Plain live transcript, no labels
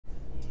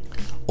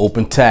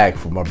Open tag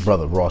for my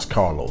brother Ross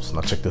Carlos.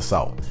 Now check this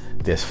out.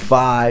 There's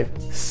 5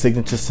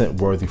 signature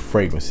scent worthy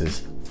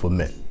fragrances for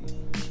men.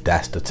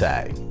 That's the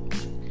tag.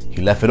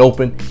 He left it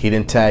open. He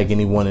didn't tag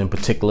anyone in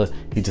particular.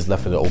 He just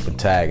left it an open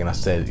tag. And I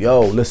said, yo,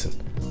 listen,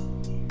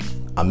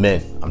 I'm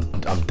in.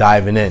 I'm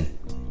diving in.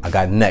 I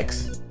got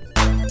next.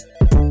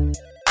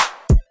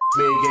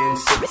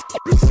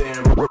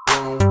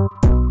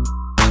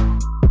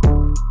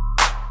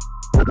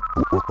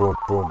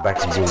 Back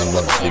to doing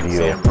another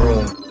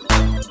video.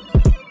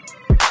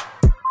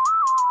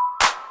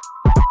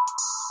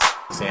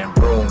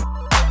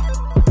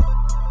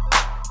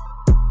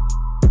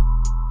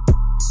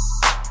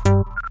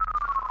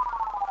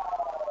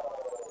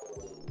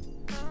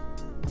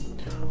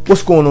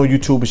 What's going on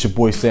YouTube? It's your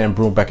boy Sam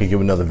Broome back again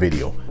with another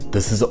video.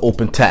 This is an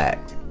open tag.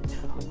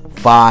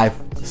 5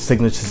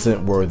 signature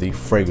scent worthy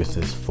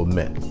fragrances for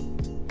men.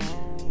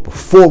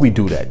 Before we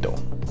do that though,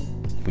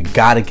 we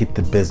gotta get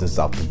the business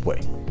out the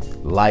way.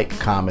 Like,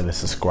 comment, and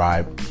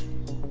subscribe.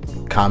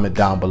 Comment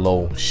down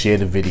below, share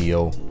the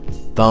video,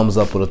 thumbs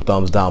up or the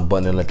thumbs down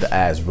button, and let the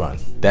ads run.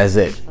 That's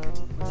it.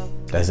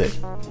 That's it.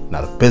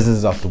 Now the business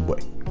is out the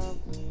way.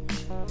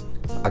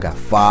 I got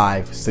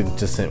 5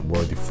 signature scent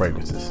worthy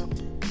fragrances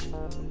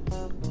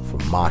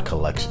from my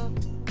collection.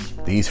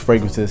 These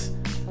fragrances,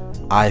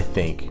 I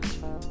think,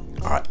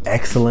 are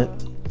excellent.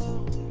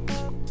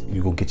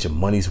 You're gonna get your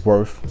money's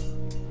worth.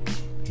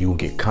 You're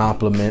gonna get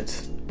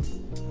compliments.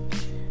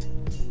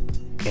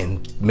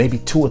 And maybe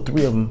 2 or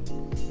 3 of them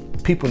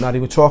people not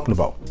even talking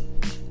about.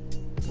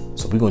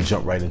 So we're gonna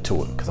jump right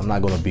into it because I'm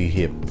not gonna be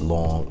here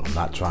long. I'm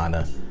not trying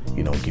to,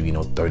 give you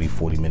no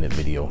 30-40 minute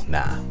video.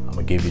 Nah, I'm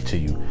gonna give it to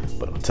you,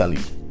 but I'm telling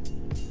you,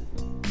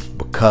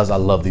 because I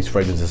love these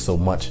fragrances so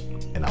much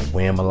and I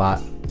wear them a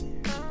lot,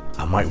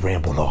 I might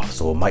ramble off,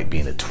 so it might be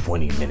in the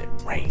 20-minute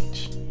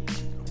range.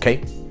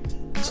 Okay,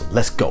 so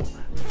let's go.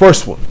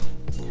 First one.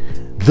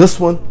 This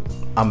one,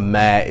 I'm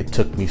mad it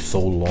took me so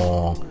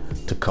long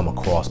to come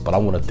across, but I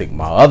want to thank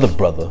my other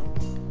brother.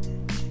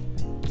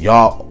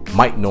 Y'all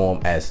might know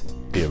him as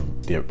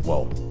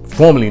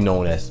formerly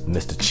known as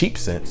Mr. Cheap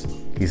Scents.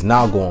 He's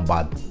now going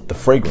by The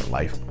Fragrant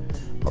Life.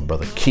 My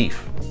brother Keith.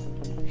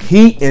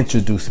 He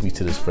introduced me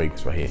to this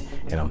fragrance right here,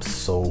 and I'm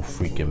so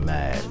freaking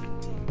mad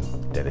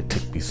that it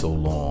took me so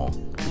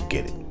long to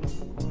get it.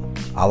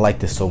 I like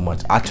this so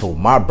much. I told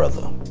my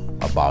brother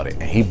about it,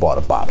 and he bought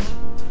a bottle.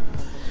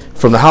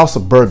 From the house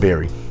of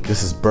Burberry,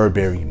 this is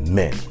Burberry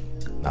Men.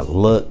 Now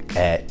look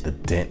at the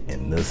dent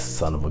in this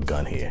son of a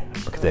gun here.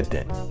 Look at that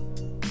dent.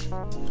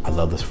 I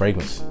love this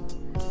fragrance.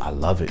 I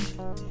love it.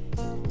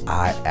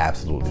 I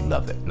absolutely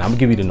love it. Now I'm gonna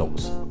give you the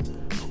notes.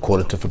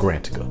 According to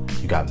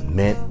Fragrantica, you got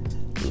mint,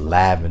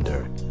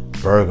 lavender,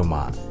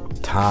 bergamot,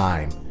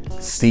 thyme,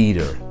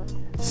 cedar,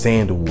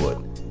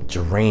 sandalwood,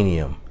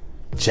 geranium,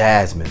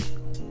 jasmine,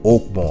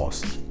 oak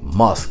moss,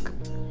 musk,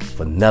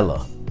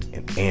 vanilla,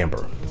 and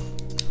amber.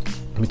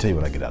 Let me tell you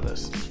what I get out of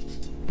this.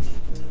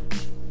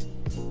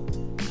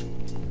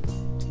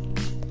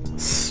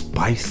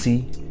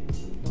 Spicy,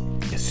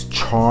 it's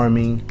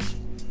charming,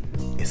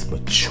 it's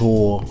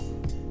mature,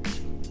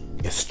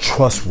 it's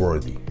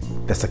trustworthy.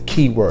 That's a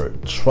key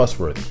word,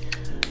 trustworthy.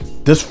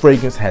 This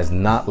fragrance has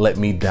not let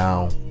me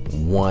down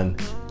one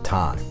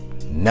time.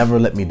 Never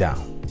let me down.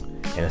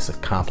 And it's a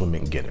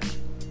compliment getter.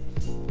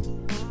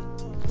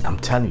 I'm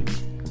telling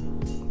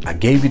you, I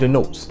gave you the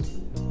notes.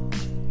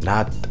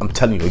 Now I'm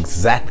telling you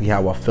exactly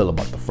how I feel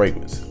about the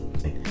fragrance.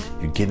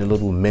 You're getting a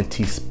little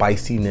minty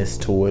spiciness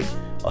to it,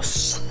 a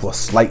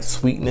slight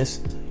sweetness,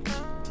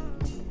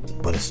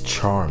 but it's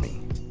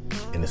charming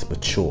and it's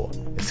mature.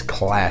 It's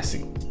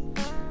classy.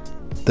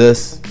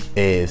 This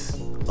is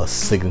a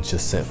signature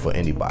scent for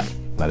anybody.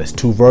 Now there's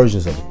 2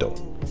 versions of it though.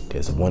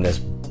 There's one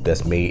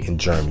that's made in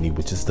Germany,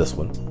 which is this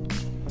one,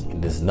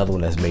 and there's another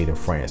one that's made in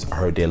France. I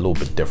heard they're a little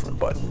bit different,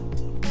 but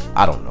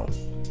I don't know.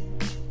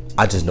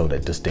 I just know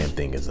that this damn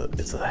thing is a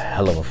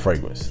hell of a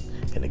fragrance.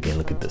 And again,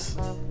 look at this.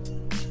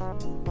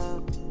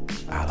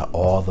 Out of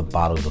all the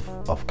bottles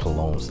of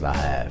colognes that I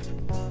have,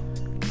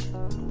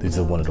 these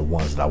are one of the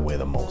ones that I wear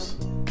the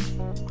most.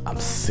 I'm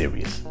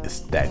serious.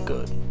 It's that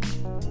good.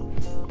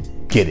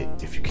 Get it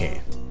if you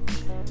can.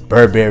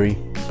 Burberry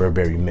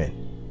Burberry Men.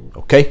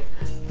 Okay?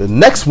 The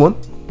next one,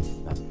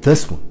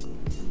 this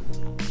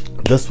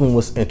one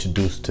was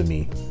introduced to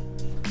me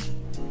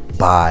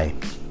by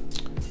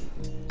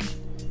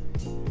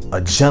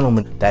a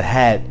gentleman that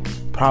had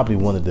probably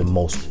one of the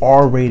most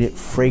R-rated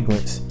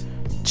fragrance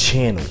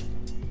channel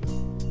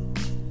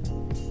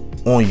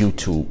on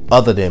YouTube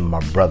other than my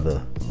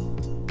brother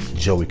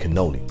Joey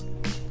Cannoli.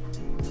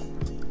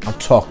 I'm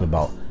talking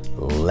about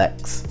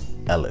Lex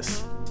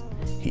Ellis.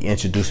 He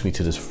introduced me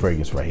to this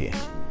fragrance right here,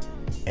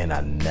 and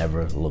I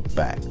never looked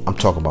back. I'm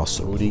talking about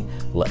Cerruti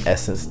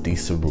L'Essence di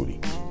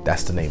Cerruti.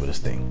 That's the name of this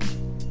thing.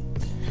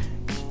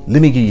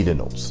 Let me give you the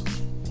notes.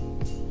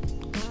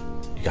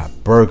 You got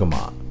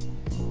bergamot,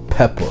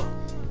 pepper,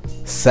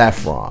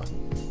 saffron,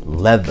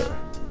 leather,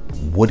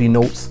 woody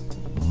notes,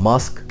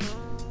 musk,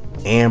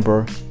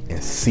 amber,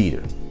 and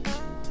cedar.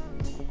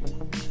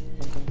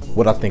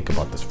 What I think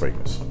about this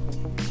fragrance.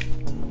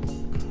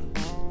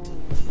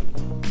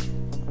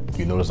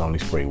 You notice I only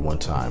sprayed one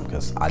time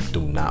because I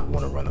do not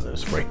want to run out of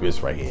this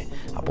fragrance right here.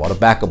 I bought a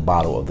backup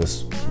bottle of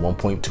this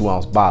 1.2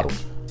 ounce bottle,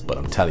 but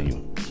I'm telling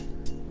you,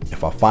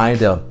 if I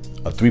find a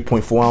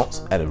 3.4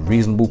 ounce at a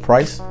reasonable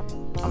price,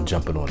 I'm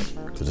jumping on it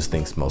because this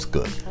thing smells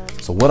good.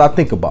 So what I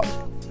think about it,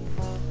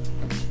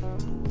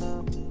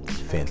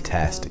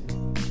 fantastic.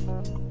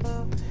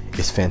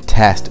 It's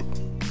fantastic.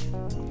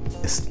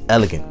 It's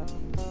elegant.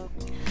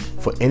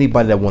 For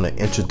anybody that want an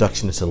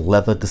introduction into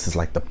leather, this is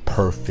like the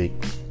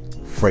perfect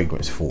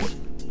fragrance for it.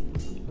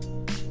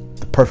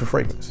 The perfect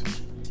fragrance.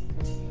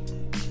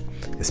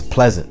 It's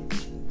pleasant.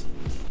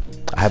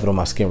 I have it on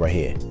my skin right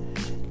here.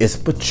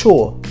 It's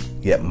mature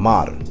yet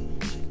modern.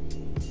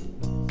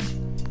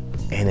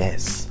 And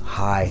it's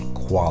high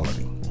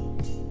quality.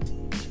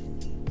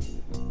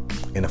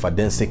 And if I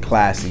didn't say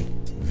classy,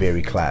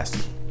 very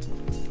classy.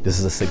 This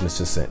is a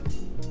signature scent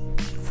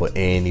for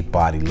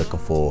anybody looking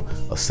for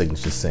a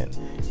signature scent.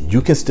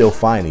 You can still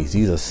find these.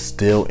 These are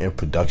still in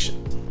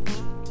production.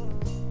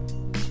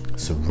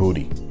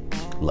 Cerruti,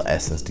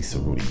 L'Essence di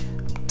Cerruti.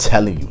 I'm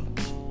telling you,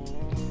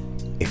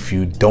 if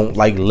you don't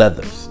like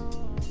leathers,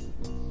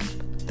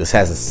 this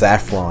has a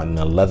saffron and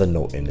a leather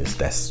note in this.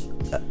 That's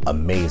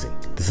amazing.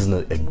 This is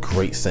a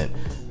great scent.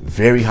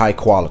 Very high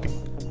quality,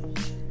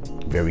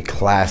 very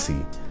classy,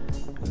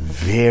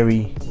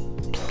 very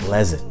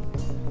pleasant.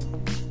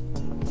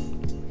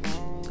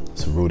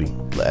 Cerruti,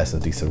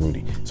 L'Essence di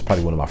Cerruti. It's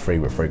probably one of my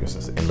favorite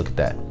fragrances. And look at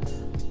that.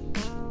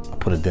 I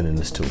put a dent in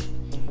this too.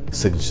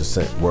 Signature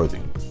scent worthy.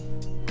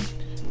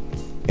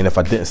 And if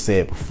I didn't say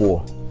it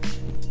before,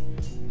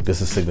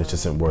 this is signature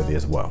scent worthy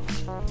as well.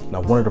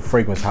 Now, one of the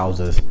fragrance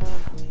houses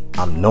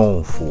I'm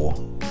known for,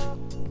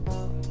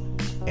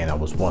 and I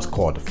was once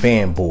called the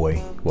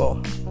fanboy.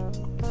 Well,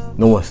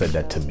 no one said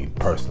that to me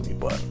personally,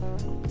 but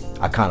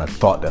I kind of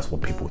thought that's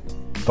what people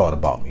thought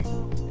about me.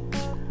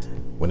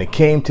 When it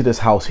came to this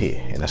house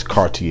here, and that's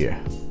Cartier.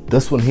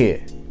 This one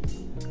here,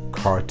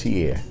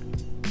 Cartier,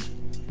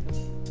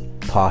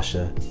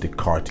 Pasha de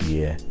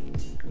Cartier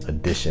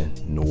Edition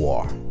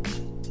Noire.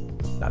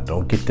 Now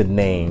don't get the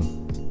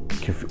name,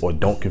 or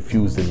don't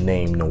confuse the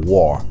name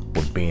Noire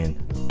with being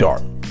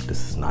dark.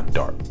 This is not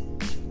dark.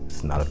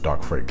 It's not a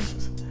dark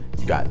fragrance.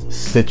 You got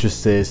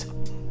citruses,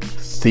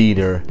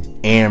 cedar,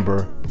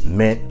 amber,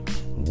 mint,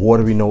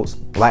 watery notes,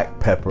 black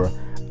pepper,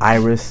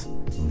 iris,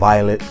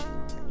 violet,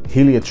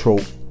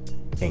 heliotrope,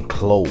 and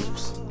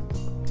cloves.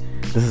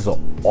 This is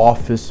an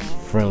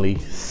office-friendly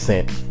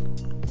scent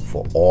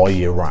for all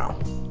year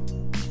round.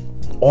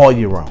 All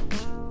year round.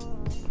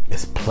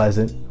 It's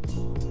pleasant.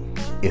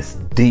 It's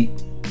deep,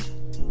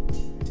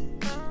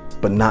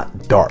 but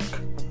not dark.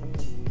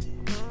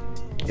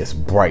 It's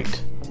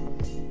bright.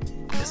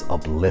 It's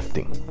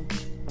uplifting.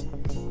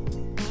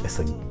 It's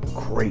a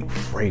great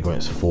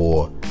fragrance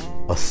for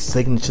a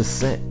signature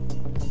scent.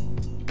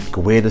 You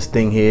can wear this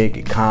thing here,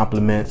 get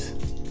compliments.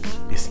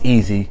 It's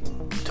easy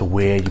to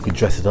wear. You can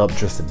dress it up,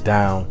 dress it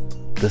down.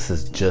 This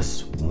is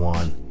just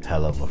one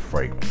hell of a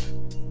fragrance.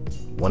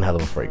 One hell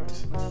of a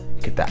fragrance.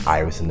 You get that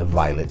iris and the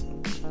violet.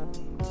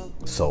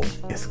 So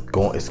it's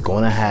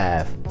going to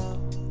have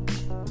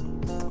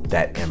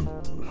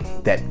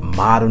that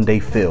modern day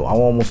feel. I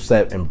almost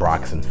said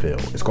Embroxen feel.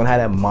 It's going to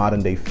have that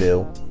modern day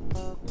feel,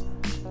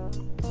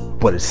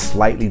 but it's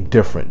slightly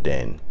different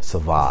than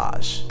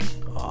Sauvage,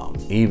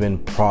 even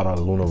Prada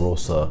Luna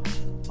Rossa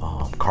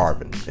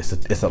Carbon.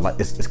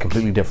 It's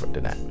completely different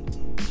than that,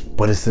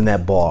 but it's in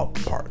that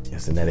ballpark.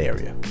 It's in that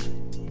area.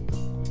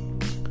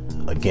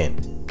 Again,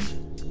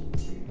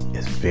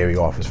 it's very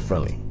office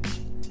friendly.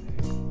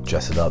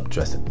 Dress it up,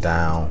 dress it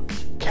down,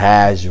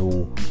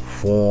 casual,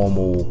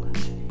 formal,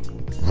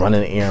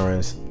 running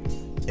errands.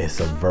 It's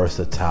a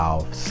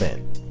versatile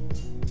scent.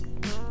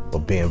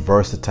 But being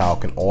versatile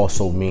can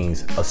also mean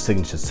a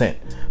signature scent.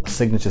 A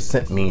signature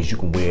scent means you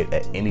can wear it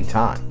at any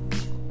time.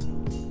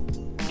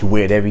 You can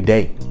wear it every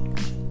day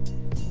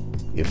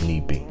if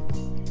need be.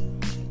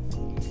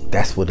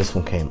 That's where this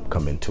one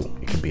come into.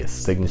 It can be a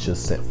signature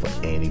scent for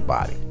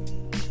anybody.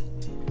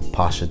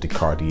 Pasha de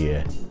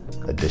Cartier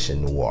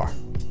Edition Noire.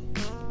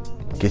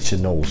 Get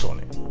your nose on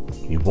it.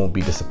 You won't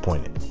be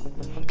disappointed.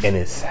 And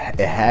it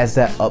has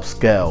that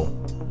upscale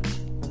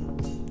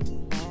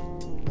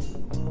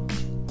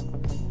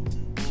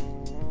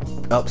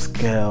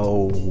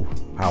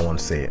how I want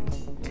to say it.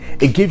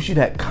 It gives you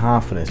that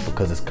confidence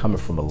because it's coming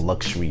from a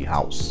luxury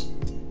house.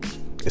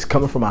 It's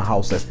coming from a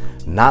house that's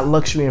not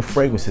luxury in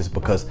fragrances,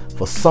 because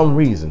for some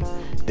reason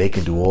they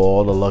can do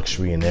all the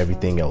luxury and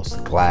everything else.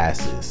 The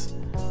glasses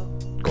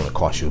gonna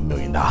cost you $1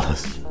 million.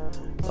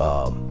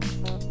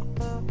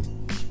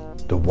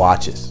 The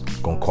watches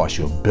gonna cost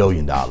you $1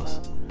 billion.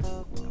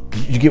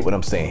 You get what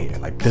I'm saying here?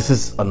 Like, this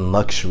is a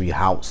luxury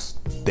house.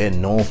 They're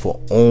known for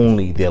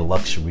only their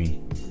luxury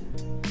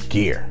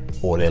gear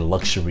or their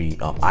luxury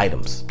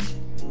items.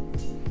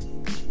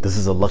 This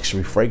is a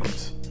luxury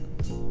fragrance.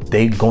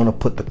 They're gonna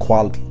put the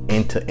quality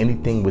into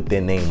anything with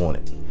their name on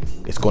it.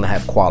 It's gonna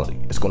have quality.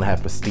 It's gonna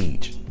have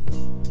prestige.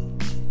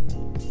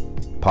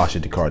 Pasha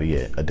de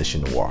Cartier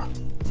Edition Noire.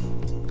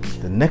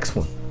 The next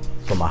one,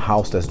 from a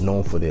house that's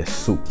known for their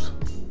suits.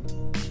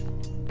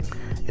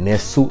 And their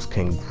suits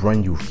can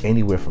run you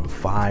anywhere from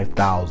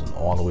 $5,000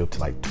 all the way up to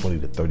like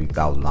 $20,000 to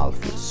 $30,000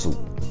 for a suit.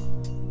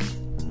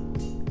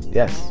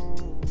 Yes,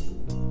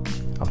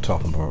 I'm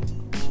talking about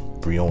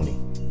Brioni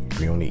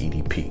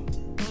EDP.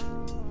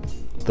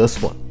 This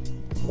one,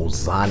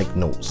 ozonic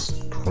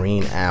notes,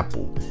 green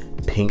apple,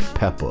 pink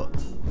pepper,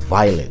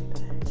 violet,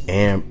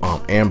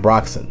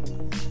 ambroxan,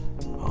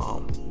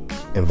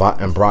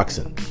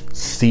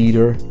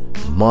 cedar,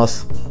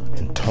 musk,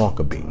 and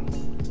tonka bean.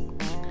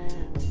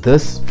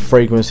 This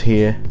fragrance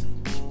here,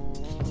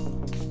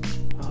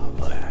 oh,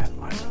 look at that.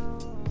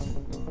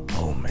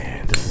 Oh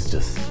man, this is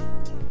just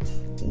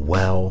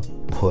well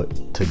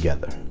put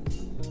together.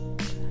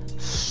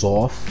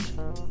 Soft,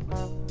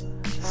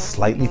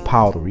 slightly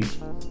powdery,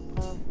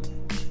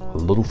 a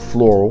little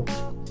floral,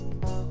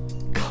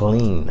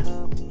 clean,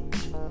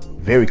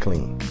 very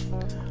clean,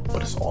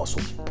 but it's also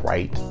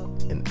bright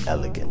and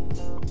elegant.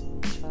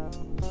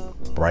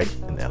 Bright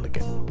and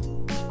elegant.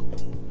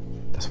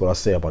 That's what I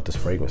say about this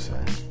fragrance,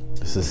 man.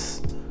 This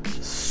is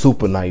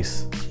super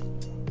nice,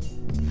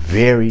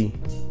 very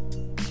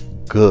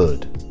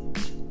good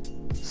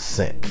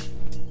scent.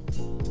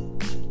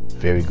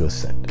 Very good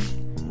scent.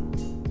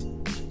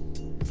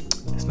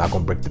 It's not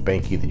gonna break the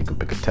bank either. You can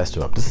pick a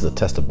tester up. This is a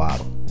tester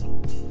bottle.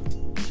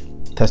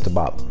 Tester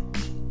bottle.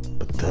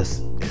 But this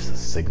is a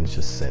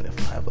signature scent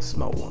if I ever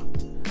smell one.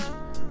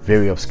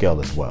 Very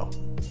upscale as well.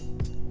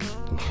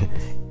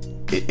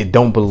 It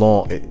don't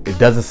belong, it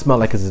doesn't smell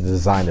like it's a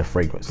designer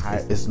fragrance.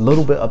 It's a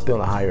little bit up there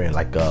on the higher end,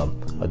 like a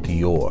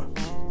Dior,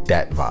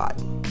 that vibe.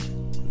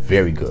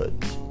 Very good.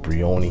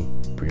 Brioni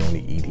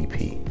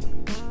EDP.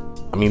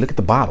 I mean, look at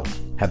the bottle.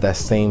 Have that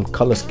same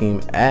color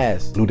scheme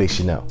as Bleu de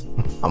Chanel.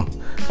 I'm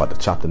about to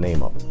chop the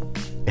name up.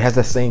 It has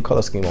that same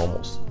color scheme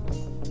almost.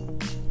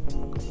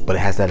 But it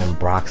has that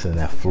ambroxan and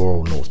that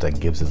floral notes that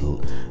gives it,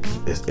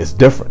 it's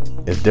different.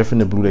 It's different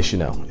than Bleu de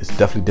Chanel. It's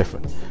definitely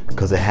different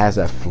because it has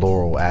that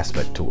floral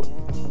aspect to it.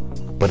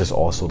 But it's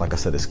also, like I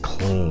said, it's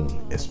clean,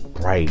 it's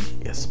bright,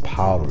 it's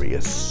powdery,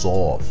 it's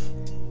soft.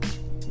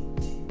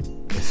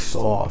 It's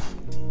soft,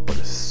 but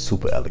it's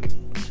super elegant.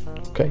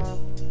 Okay?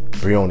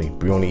 Brioni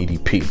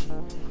EDP.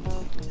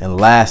 And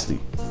lastly,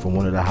 from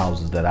one of the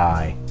houses that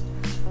I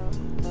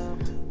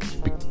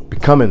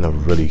becoming a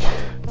really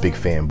big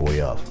fanboy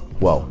of.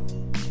 Well,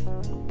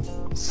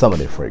 some of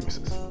their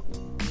fragrances.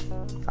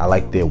 I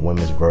like their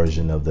women's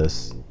version of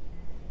this.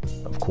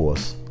 Of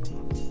course,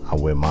 I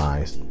wear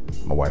mine.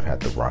 My wife had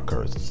to rock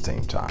hers at the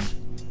same time.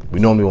 We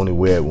normally only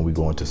wear it when we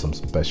go into some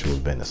special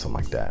event or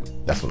something like that.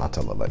 That's when I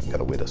tell her, like, you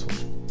gotta wear this one.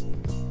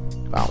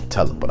 I don't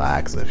tell her, but I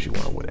ask her if she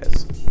wanna wear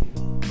this.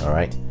 All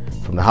right.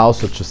 From the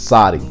house of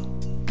Trussardi,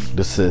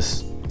 this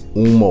is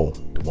Uomo,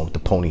 the one with the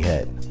pony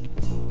head.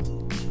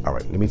 All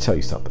right, let me tell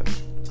you something.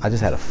 I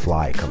just had a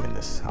fly come in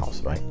this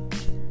house, right?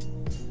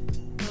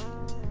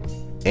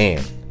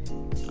 And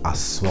I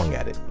swung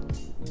at it.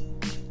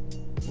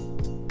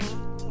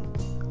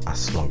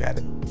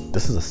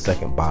 This is a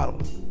second bottle.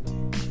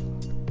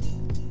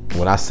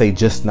 When I say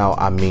just now,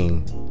 I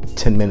mean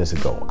 10 minutes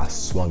ago, I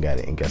swung at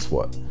it, and guess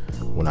what?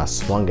 When I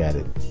swung at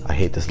it, I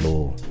hit this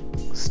little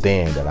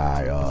stand that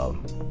I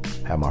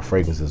have my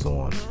fragrances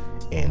on,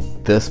 and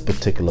this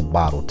particular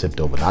bottle tipped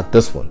over. Not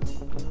this one,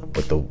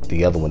 but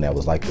the other one that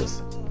was like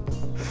this.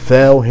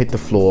 Fell, hit the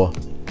floor,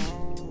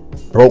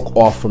 broke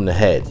off from the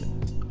head,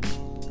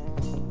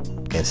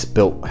 and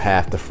spilt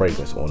half the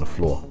fragrance on the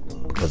floor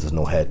because there's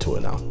no head to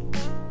it now.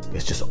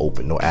 It's just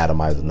open, no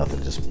atomizer, nothing,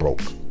 it just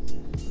broke.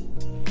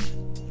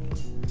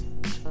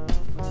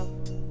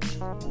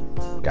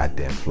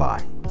 Goddamn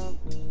fly.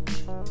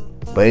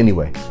 But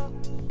anyway,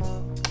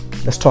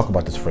 let's talk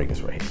about this fragrance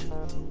right here.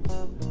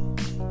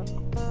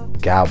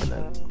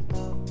 Galbanum,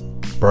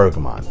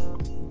 bergamot,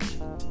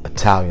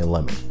 Italian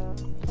lemon,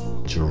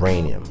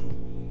 geranium,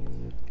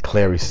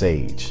 clary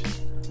sage,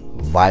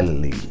 violet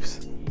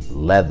leaves,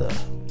 leather,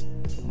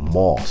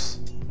 moss,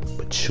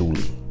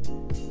 patchouli.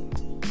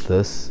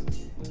 This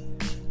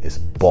is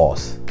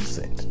boss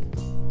scent.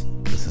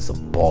 This is a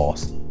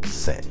boss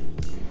scent.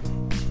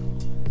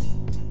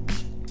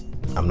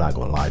 I'm not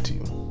gonna lie to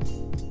you.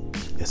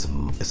 It's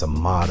a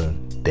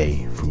modern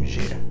day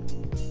fougere.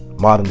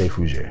 Modern day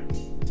fougere.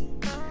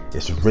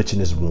 It's rich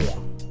and it's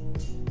warm.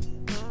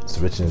 It's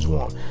rich and it's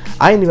warm.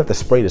 I didn't even have to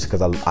spray this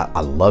because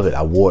I love it.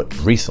 I wore it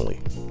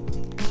recently.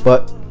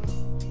 But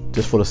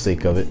just for the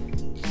sake of it,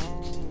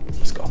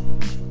 let's go.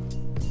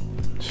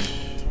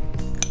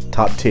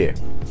 Top tier.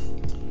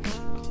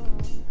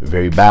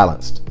 Very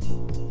balanced.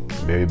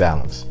 Very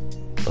balanced.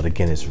 But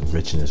again, it's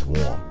rich and it's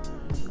warm.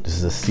 This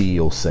is a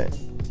CEO scent.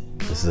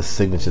 This is a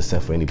signature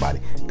scent for anybody.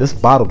 This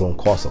bottle don't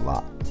cost a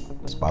lot.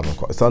 This bottle don't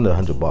cost, it's under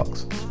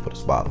 $100 for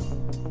this bottle.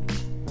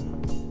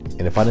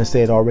 And if I didn't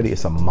say it already,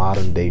 it's a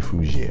modern day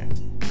fougere.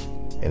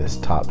 And it's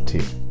top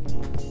tier.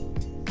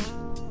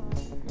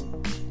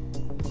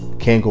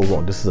 Can't go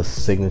wrong. This is a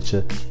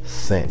signature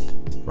scent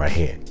right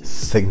here.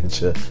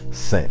 Signature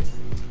scent.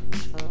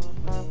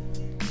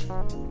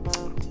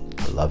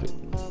 I love it.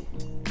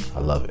 I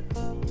love it.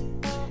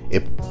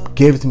 It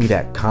gives me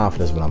that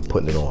confidence when I'm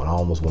putting it on. I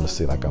almost want to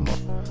say like I'm a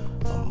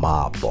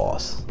mob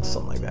boss,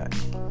 something like that.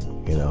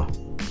 You know,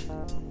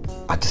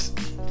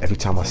 every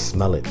time I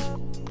smell it,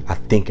 I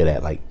think of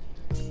that, like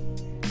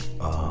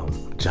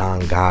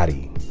John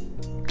Gotti,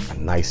 a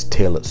nice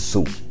tailored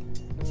suit,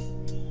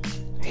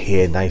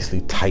 hair nicely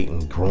tight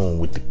and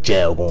groomed with the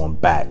gel going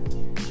back,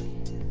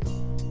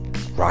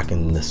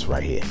 rocking this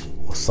right here,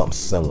 or something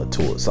similar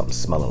to it, something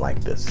smelling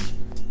like this.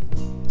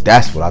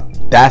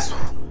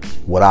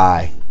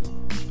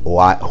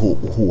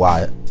 Who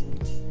I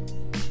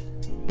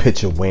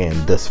picture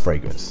wearing this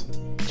fragrance.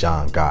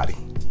 John Gotti,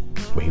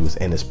 when he was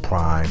in his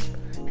prime,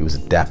 he was a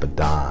dapper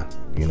don,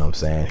 you know what I'm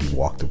saying? He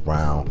walked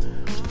around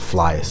with the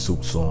flyest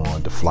suits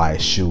on, the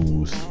flyest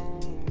shoes,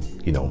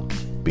 you know,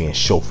 being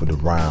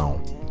chauffeured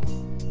around,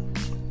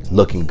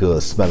 looking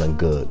good, smelling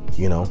good,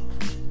 you know?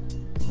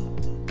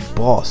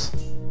 Boss.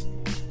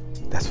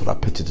 That's what I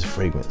picture this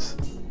fragrance.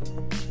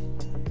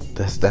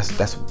 That's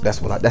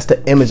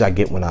the image I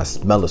get when I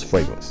smell this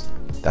fragrance.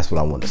 That's what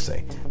I want to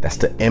say. That's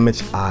the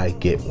image I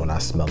get when I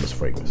smell this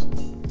fragrance.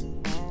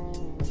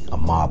 A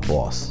mob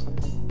boss,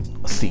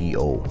 a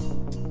CEO,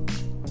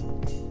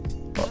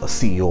 a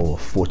CEO of a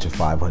Fortune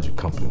 500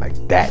 company, like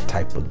that's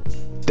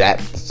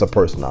the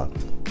person I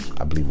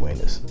believe wearing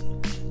this.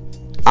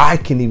 I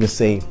can even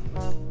say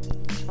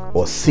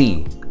or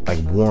see like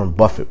Warren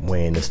Buffett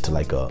wearing this to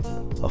like a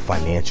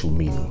financial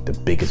meeting, the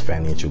biggest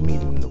financial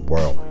meeting in the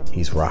world.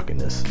 He's rocking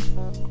this.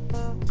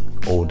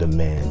 Older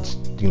man,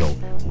 you know,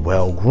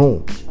 well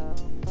groomed,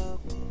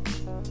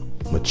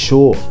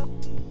 mature,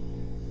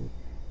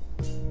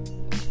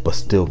 but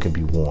still can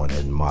be worn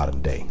in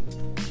modern day.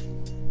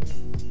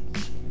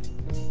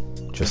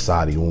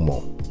 Trussardi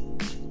Uomo.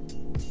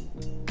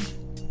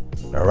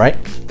 All right,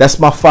 that's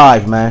my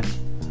 5, man.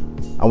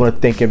 I want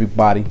to thank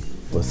everybody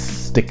for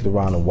sticking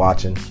around and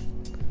watching.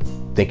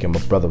 Thanking my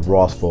brother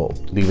Ross for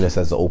leaving us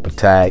as an open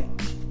tag.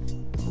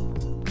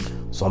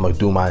 So I'm gonna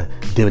do my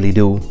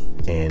diddly-do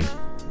and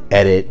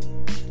edit,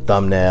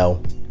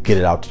 thumbnail, get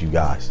it out to you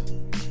guys.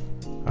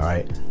 All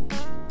right,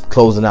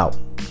 closing out.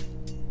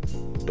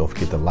 Don't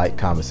forget to like,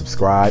 comment,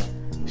 subscribe,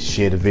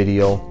 share the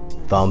video,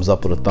 thumbs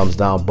up or the thumbs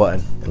down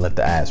button, and let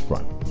the ads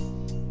run.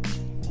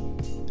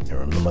 And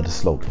remember the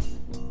slogan: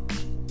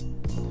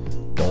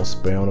 don't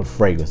spray on a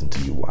fragrance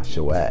until you wash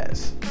your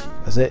ass.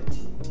 That's it.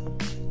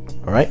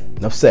 All right,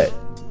 enough said.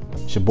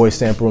 It's your boy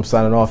Sambroome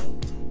signing off.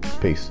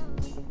 Peace.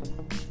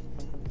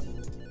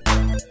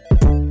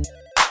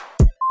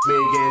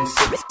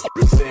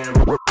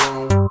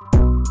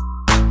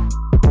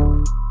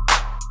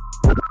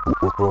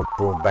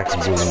 Back to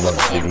doing another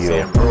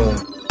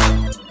video.